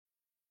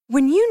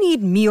When you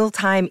need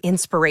mealtime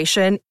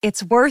inspiration,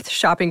 it's worth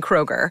shopping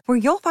Kroger, where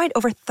you'll find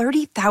over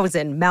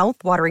 30,000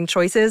 mouth-watering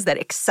choices that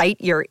excite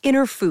your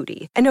inner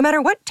foodie. And no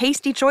matter what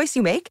tasty choice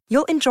you make,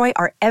 you'll enjoy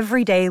our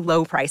everyday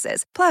low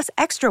prices, plus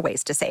extra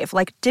ways to save,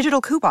 like digital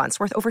coupons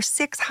worth over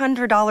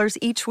 $600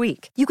 each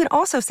week. You can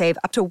also save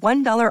up to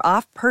 $1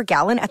 off per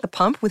gallon at the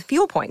pump with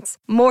fuel points.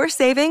 More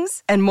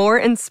savings and more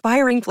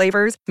inspiring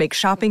flavors make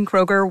shopping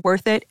Kroger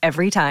worth it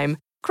every time.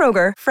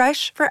 Kroger,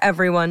 fresh for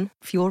everyone.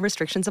 Fuel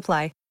restrictions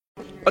apply.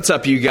 What's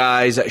up, you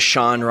guys?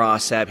 Sean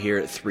Rossap here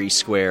at 3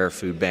 Square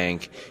Food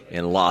Bank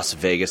in Las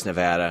Vegas,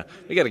 Nevada.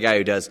 We got a guy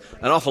who does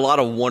an awful lot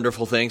of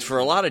wonderful things for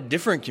a lot of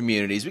different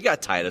communities. We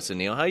got Titus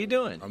O'Neill. How you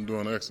doing? I'm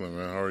doing excellent,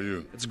 man. How are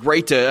you? It's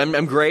great to.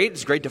 I'm great.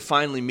 It's great to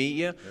finally meet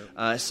you.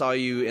 I saw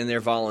you in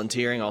there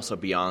volunteering. Also,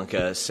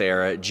 Bianca,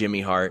 Sarah,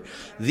 Jimmy Hart.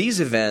 These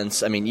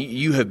events. I mean,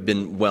 you have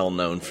been well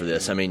known for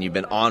this. I mean, you've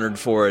been honored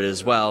for it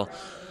as well.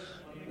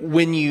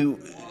 When you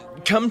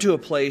come to a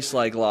place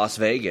like Las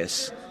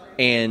Vegas,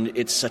 and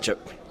it's such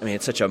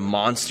a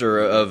monster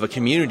of a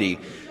community,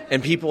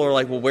 and people are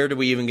like, well, where do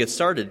we even get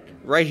started?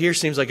 Right here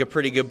seems like a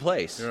pretty good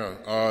place.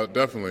 Yeah,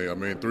 definitely. I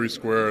mean, 3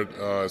 Squared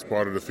is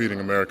part of the Feeding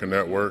America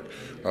Network.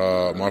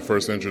 My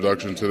first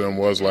introduction to them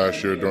was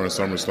last year during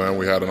SummerSlam.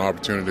 We had an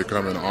opportunity to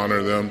come and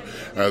honor them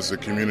as the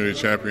community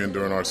champion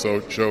during our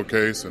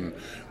showcase, and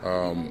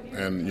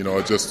you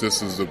know, this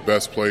is the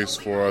best place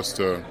for us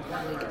to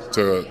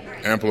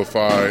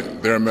amplify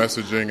their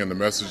messaging and the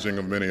messaging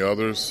of many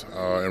others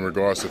in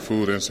regards to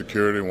food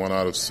insecurity. 1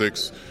 out of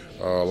 6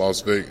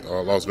 Las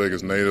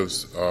Vegas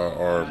natives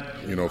are,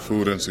 you know,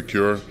 food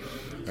insecure,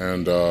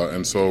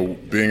 and so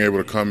being able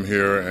to come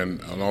here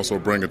and also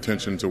bring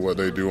attention to what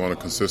they do on a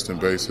consistent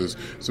basis.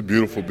 It's a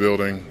beautiful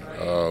building,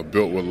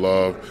 built with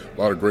love.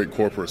 A lot of great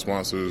corporate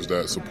sponsors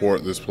that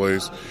support this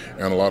place,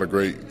 and a lot of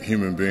great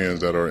human beings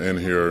that are in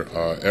here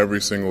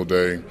every single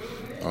day.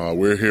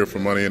 We're here for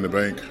Money in the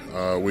Bank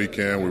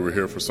weekend. We were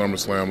here for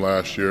SummerSlam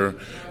last year.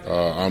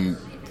 I'm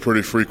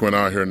pretty frequent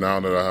out here now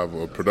that I have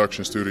a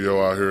production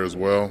studio out here as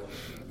well.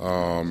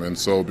 And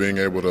so being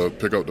able to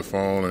pick up the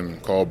phone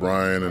and call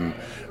Brian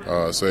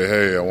and say,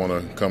 hey, I want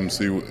to come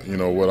see, you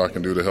know, what I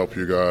can do to help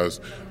you guys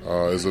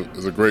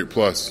is a great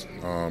plus.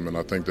 And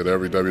I think that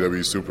every WWE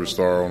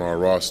superstar on our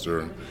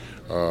roster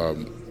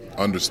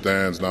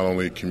understands not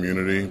only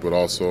community but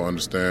also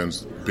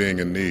understands being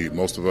in need.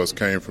 Most of us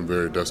came from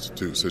very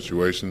destitute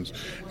situations,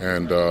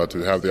 and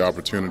to have the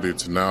opportunity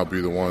to now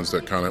be the ones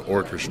that kind of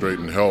orchestrate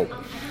and help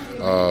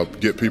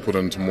get people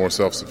into more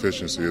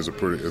self-sufficiency is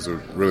a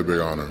really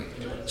big honor.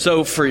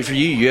 So for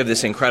you have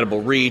this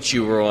incredible reach.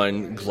 You were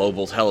on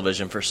global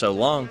television for so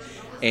long,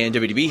 and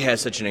WWE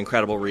has such an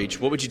incredible reach.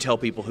 What would you tell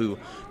people who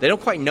they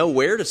don't quite know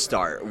where to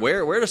start,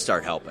 where to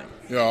start helping?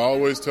 Yeah, I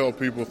always tell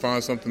people,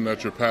 find something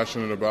that you're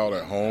passionate about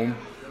at home,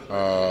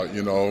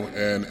 you know,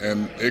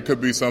 and it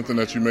could be something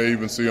that you may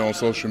even see on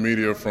social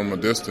media from a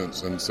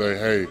distance and say,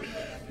 hey,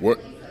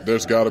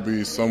 there's got to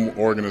be some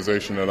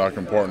organization that I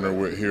can partner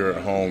with here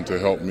at home to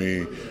help me,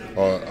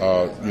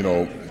 you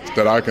know,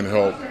 that I can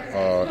help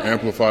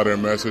amplify their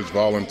message,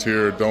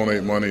 volunteer,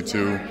 donate money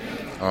to.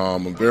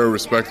 I'm very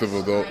respectful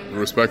of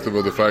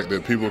the fact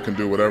that people can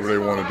do whatever they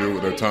want to do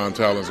with their time,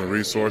 talents, and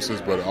resources,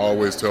 but I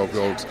always tell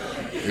folks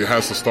it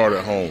has to start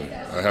at home.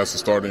 It has to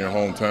start in your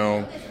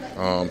hometown.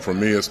 For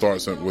me, it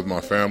starts with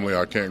my family.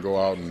 I can't go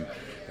out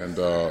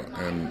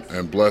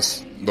and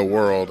bless the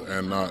world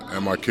and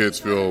my kids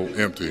feel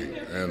empty.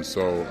 And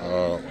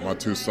so my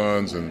 2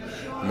 sons and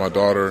my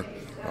daughter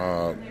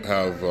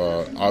have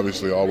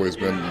obviously always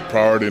been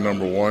priority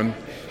number 1.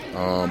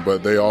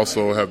 But they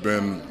also have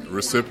been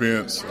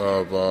recipients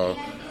of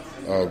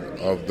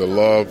the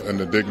love and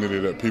the dignity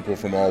that people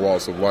from all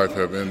walks of life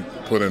have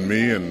put in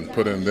me and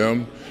put in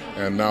them,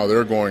 and now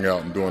they're going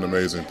out and doing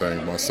amazing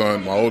things.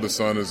 My oldest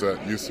son is at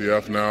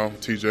UCF now,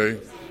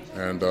 TJ,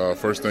 and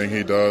first thing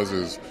he does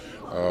is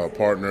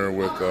partner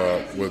with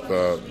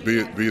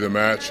Be the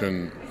Match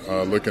and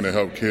looking to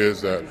help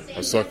kids that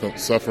are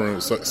suffering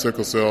with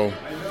sickle cell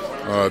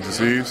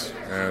disease,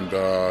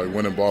 and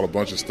went and bought a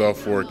bunch of stuff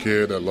for a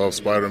kid that loves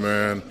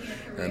Spider-Man,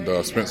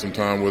 and spent some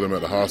time with him at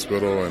the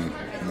hospital. And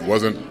it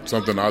wasn't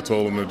something I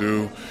told him to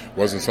do,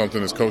 wasn't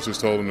something his coaches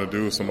told him to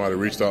do. Somebody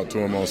reached out to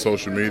him on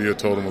social media,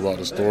 told him about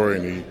the story,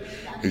 and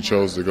he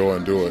chose to go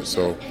and do it.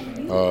 So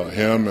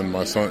him and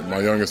my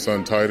youngest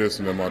son Titus,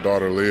 and then my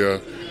daughter Leah,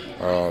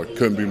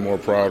 couldn't be more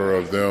prouder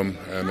of them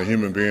and the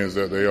human beings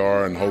that they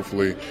are, and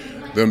hopefully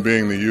them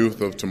being the youth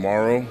of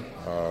tomorrow.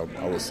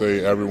 I would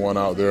say everyone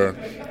out there,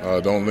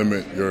 don't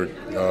limit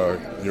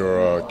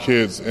your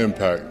kids'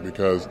 impact,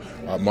 because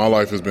my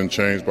life has been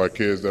changed by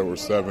kids that were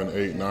 7,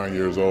 8, 9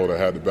 years old that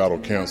had to battle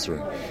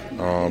cancer,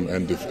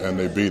 and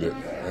they beat it.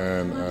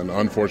 And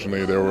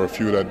unfortunately, there were a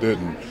few that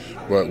didn't.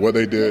 But what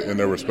they did in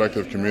their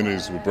respective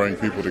communities would bring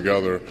people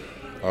together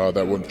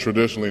that would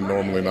traditionally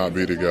normally not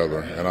be together.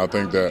 And I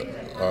think that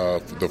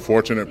the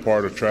fortunate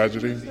part of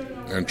tragedy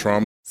and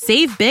trauma.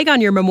 Save big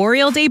on your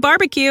Memorial Day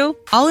barbecue,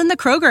 all in the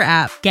Kroger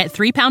app. Get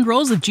 3-pound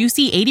rolls of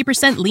juicy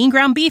 80% lean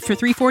ground beef for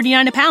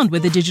 $3.49 a pound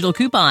with a digital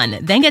coupon.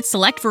 Then get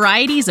select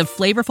varieties of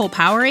flavorful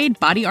Powerade,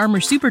 Body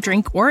Armor Super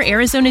Drink, or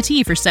Arizona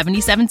tea for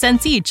 77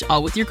 cents each,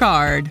 all with your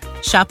card.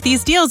 Shop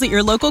these deals at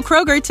your local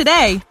Kroger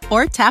today,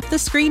 or tap the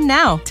screen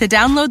now to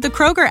download the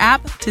Kroger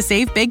app to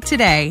save big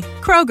today.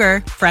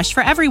 Kroger, fresh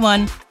for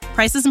everyone.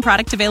 Prices and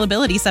product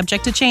availability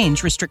subject to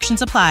change.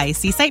 Restrictions apply.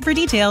 See site for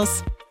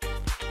details.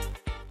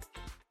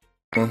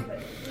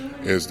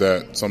 Is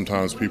that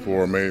sometimes people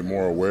are made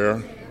more aware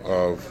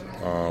of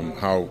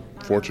how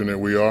fortunate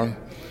we are,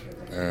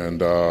 and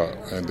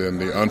then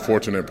the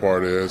unfortunate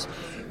part is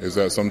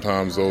that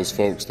sometimes those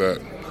folks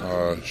that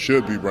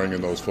should be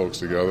bringing those folks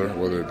together,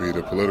 whether it be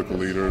the political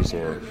leaders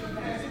or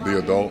the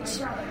adults,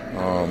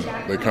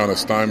 they kind of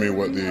stymie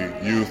what the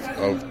youth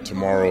of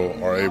tomorrow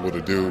are able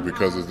to do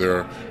because of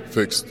their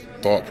fixed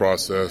thought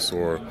process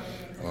or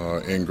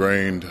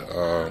ingrained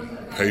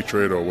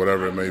hatred or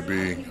whatever it may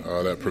be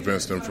that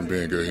prevents them from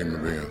being good human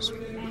beings.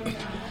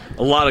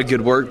 A lot of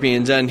good work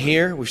being done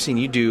here. We've seen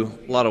you do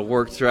a lot of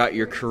work throughout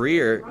your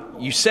career.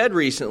 You said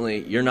recently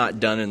you're not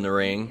done in the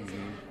ring.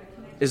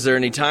 Is there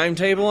any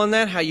timetable on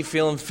that? How you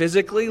feeling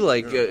physically?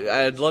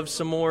 I'd love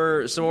some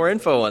more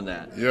info on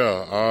that.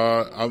 Yeah,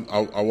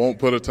 I won't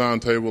put a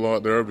timetable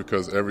out there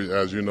because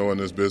as you know, in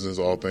this business,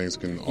 all things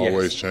can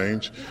always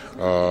change.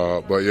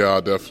 But yeah,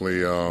 I definitely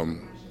have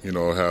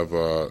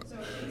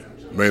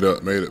made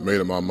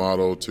it my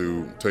motto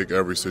to take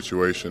every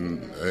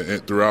situation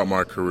throughout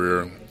my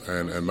career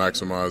and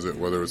maximize it,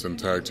 whether it's in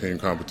tag team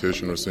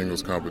competition or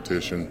singles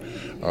competition.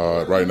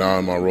 Right now,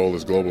 in my role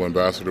as global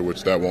ambassador,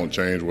 which that won't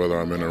change whether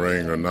I'm in the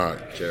ring or not.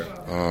 Sure.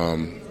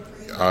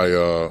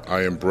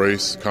 I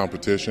embrace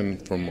competition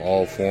from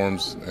all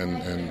forms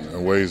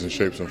and ways and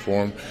shapes and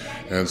form,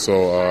 and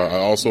so I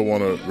also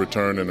want to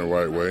return in the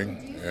right way.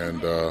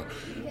 And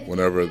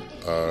whenever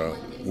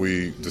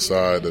we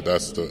decide that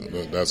that's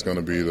going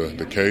to be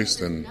the case,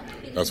 then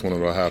that's when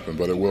it'll happen.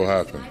 But it will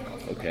happen.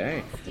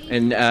 Okay.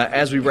 And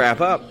as we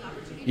wrap up,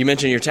 you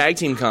mentioned your tag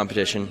team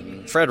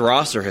competition. Fred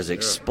Rosser has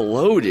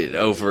exploded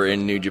over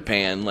in New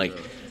Japan.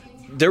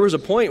 There was a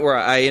point where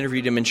I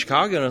interviewed him in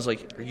Chicago, and I was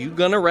like, are you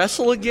going to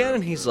wrestle again?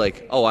 And he's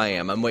like, oh, I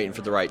am. I'm waiting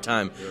for the right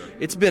time. Yeah.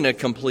 It's been a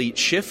complete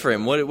shift for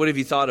him. What have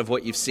you thought of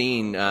what you've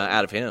seen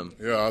out of him?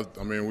 Yeah,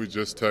 I mean, we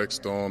just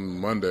texted on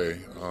Monday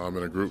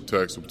in a group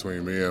text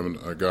between me and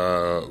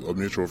a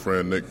mutual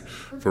friend, Nick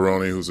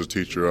Ferroni, who's a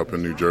teacher up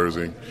in New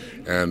Jersey.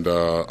 And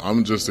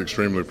I'm just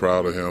extremely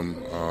proud of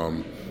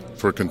him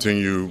for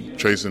continue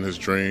chasing his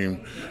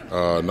dream,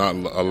 not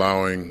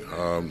allowing,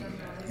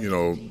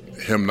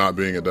 him not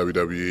being at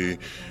WWE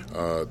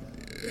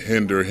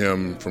hinder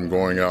him from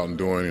going out and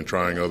doing and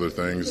trying other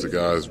things. The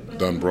guy's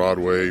done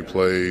Broadway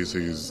plays.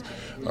 He's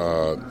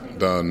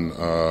done,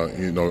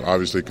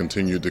 obviously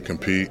continued to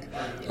compete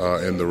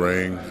in the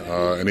ring,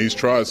 and he's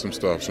tried some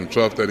stuff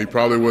that he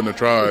probably wouldn't have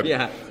tried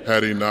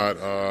had he not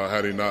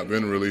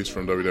been released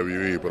from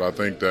WWE. But I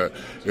think that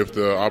if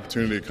the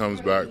opportunity comes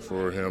back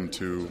for him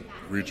to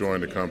rejoin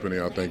the company,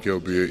 I think he'll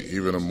be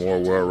even a more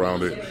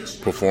well-rounded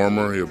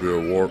performer. He'll be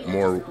a more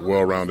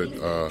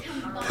well-rounded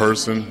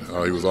person.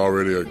 He was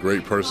already a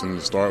great person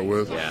to start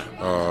with,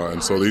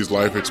 and so these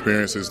life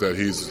experiences that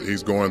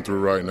he's going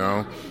through right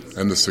now,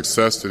 and the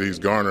success that he's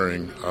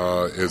garnering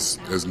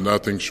is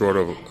nothing short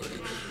of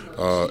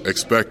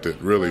expected,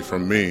 really,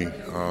 from me,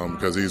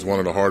 because he's one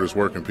of the hardest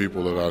working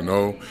people that I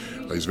know.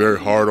 He's very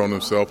hard on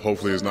himself.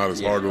 Hopefully he's not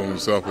as hard on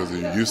himself as he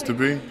used to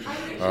be,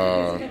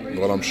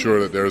 but I'm sure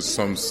that there's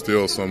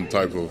still some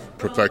type of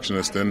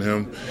perfectionist in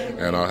him,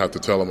 and I have to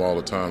tell him all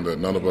the time that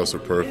none of us are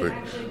perfect,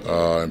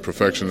 and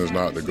perfection is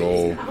not the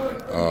goal.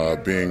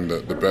 Being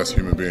the best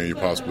human being you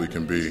possibly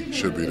can be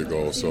should be the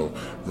goal. So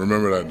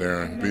remember that,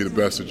 Darren. Be the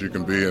best that you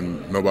can be,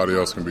 and nobody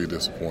else can be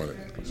disappointed.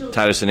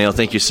 Titus O'Neil,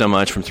 thank you so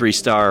much from Three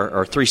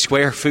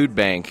Square Food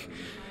Bank.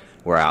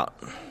 We're out.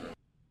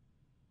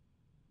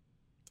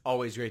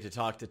 Always great to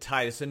talk to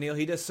Titus O'Neil.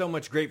 He does so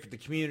much great for the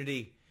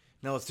community.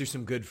 Now let's do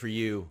some good for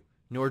you.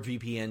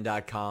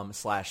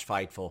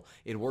 NordVPN.com/Fightful.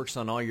 It works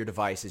on all your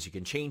devices. You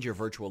can change your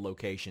virtual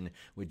location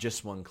with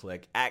just one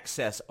click.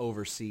 Access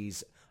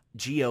overseas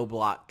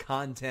geo-block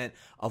content.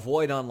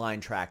 Avoid online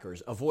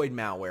trackers. Avoid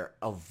malware.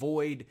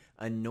 Avoid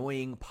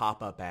annoying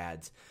pop-up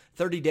ads.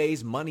 30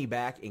 days money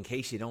back in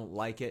case you don't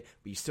like it,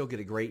 but you still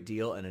get a great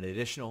deal and an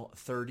additional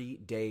 30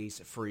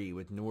 days free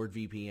with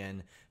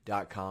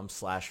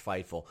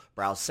NordVPN.com/Fightful.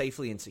 Browse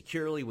safely and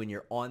securely when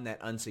you're on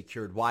that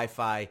unsecured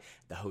Wi-Fi,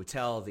 the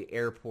hotel, the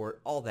airport,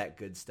 all that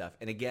good stuff.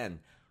 And again,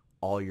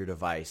 all your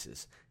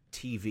devices,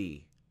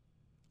 TV,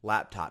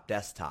 laptop,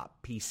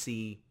 desktop,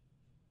 PC,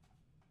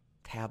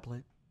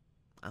 tablet.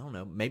 I don't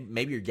know,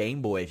 maybe your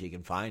Game Boy if you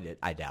can find it.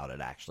 I doubt it,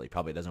 actually.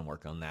 Probably doesn't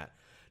work on that.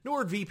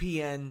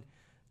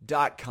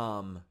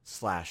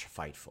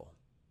 NordVPN.com/Fightful.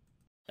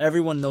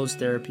 Everyone knows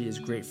therapy is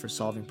great for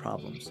solving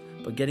problems,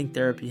 but getting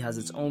therapy has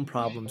its own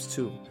problems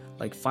too,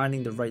 like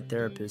finding the right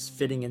therapist,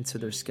 fitting into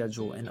their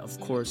schedule, and of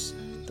course,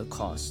 the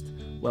cost.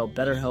 Well,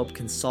 BetterHelp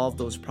can solve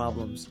those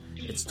problems.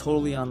 It's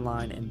totally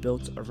online and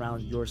built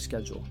around your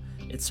schedule.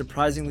 It's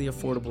surprisingly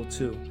affordable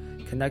too.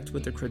 Connect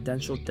with a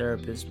credentialed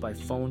therapist by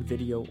phone,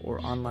 video,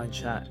 or online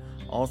chat,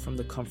 all from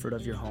the comfort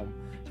of your home.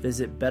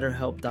 Visit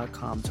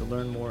BetterHelp.com to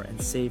learn more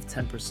and save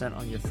 10%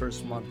 on your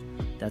first month.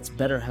 That's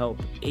BetterHelp,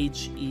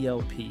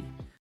 H-E-L-P.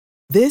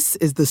 This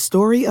is the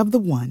story of the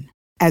one.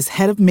 As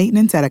head of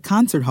maintenance at a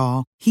concert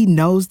hall, he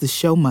knows the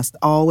show must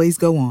always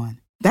go on.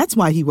 That's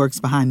why he works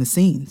behind the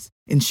scenes,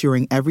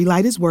 ensuring every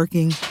light is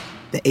working,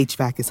 the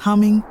HVAC is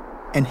humming,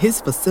 and his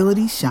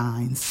facility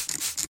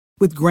shines.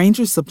 With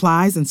Grainger's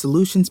supplies and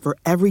solutions for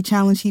every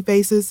challenge he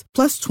faces,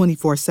 plus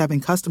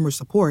 24/7 customer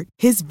support,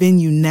 his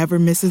venue never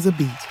misses a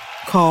beat.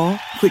 Call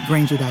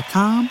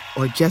quickgrainger.com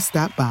or just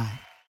stop by.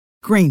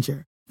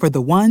 Grainger, for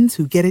the ones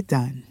who get it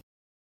done.